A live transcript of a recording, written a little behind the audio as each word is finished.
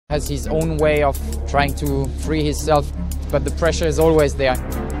Has his own way of trying to free himself, but the pressure is always there.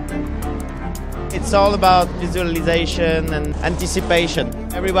 It's all about visualization and anticipation.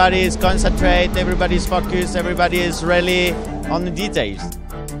 Everybody is concentrated, everybody is focused, everybody is really on the details.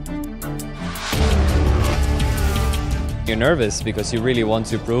 You're nervous because you really want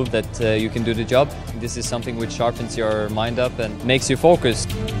to prove that you can do the job. This is something which sharpens your mind up and makes you focused.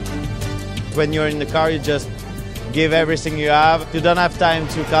 When you're in the car, you just give everything you have. You don't have time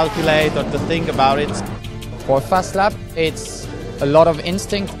to calculate or to think about it. For a fast lap, it's a lot of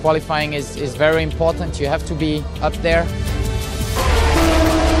instinct. Qualifying is very important. You have to be up there.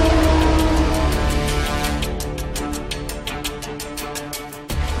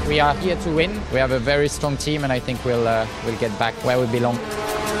 We are here to win. We have a very strong team, and I think we'll get back where we belong.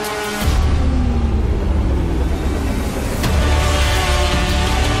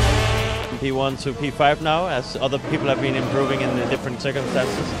 P1 to P5 now, as other people have been improving in the different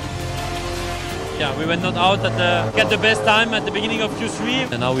circumstances. Yeah, we went not out at get the best time at the beginning of Q3.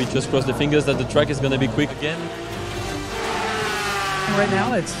 And now we just cross the fingers that the track is going to be quick again. Right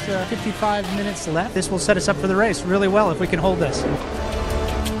now it's 55 minutes left. This will set us up for the race really well if we can hold this.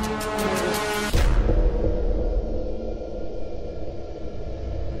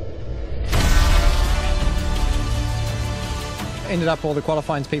 Ended up all the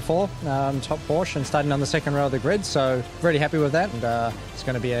qualifying P4, top Porsche, and starting on the second row of the grid, so really happy with that. And it's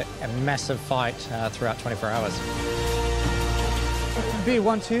going to be a massive fight throughout 24 hours.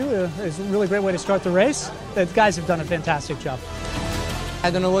 B1-2 is a really great way to start the race. The guys have done a fantastic job. I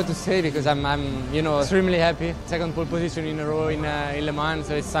don't know what to say because I'm extremely happy. Second pole position in a row in Le Mans,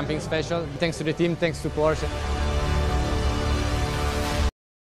 so it's something special. Thanks to the team, thanks to Porsche.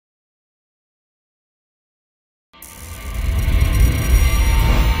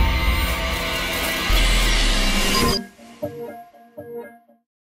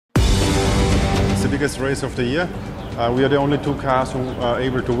 It's the biggest race of the year. We are the only two cars who are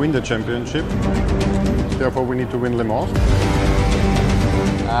able to win the championship. Therefore, we need to win Le Mans.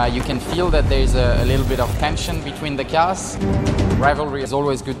 You can feel that there's a little bit of tension between the cars. Rivalry is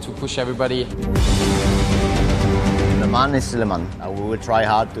always good to push everybody. Le Mans is Le Mans. We will try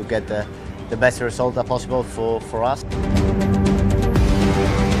hard to get the best result possible for us.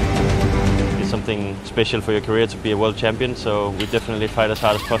 It's something special for your career to be a world champion, so we definitely fight as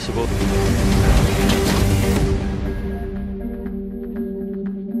hard as possible.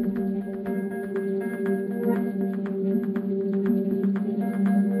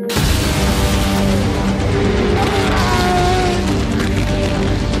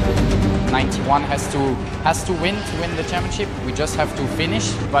 '91 has to win the championship. We just have to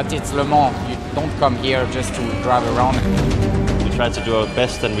finish, but it's Le Mans. You don't come here just to drive around. We try to do our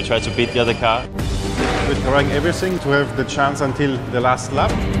best and we try to beat the other car. We're trying everything to have the chance until the last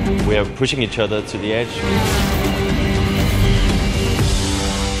lap. We are pushing each other to the edge.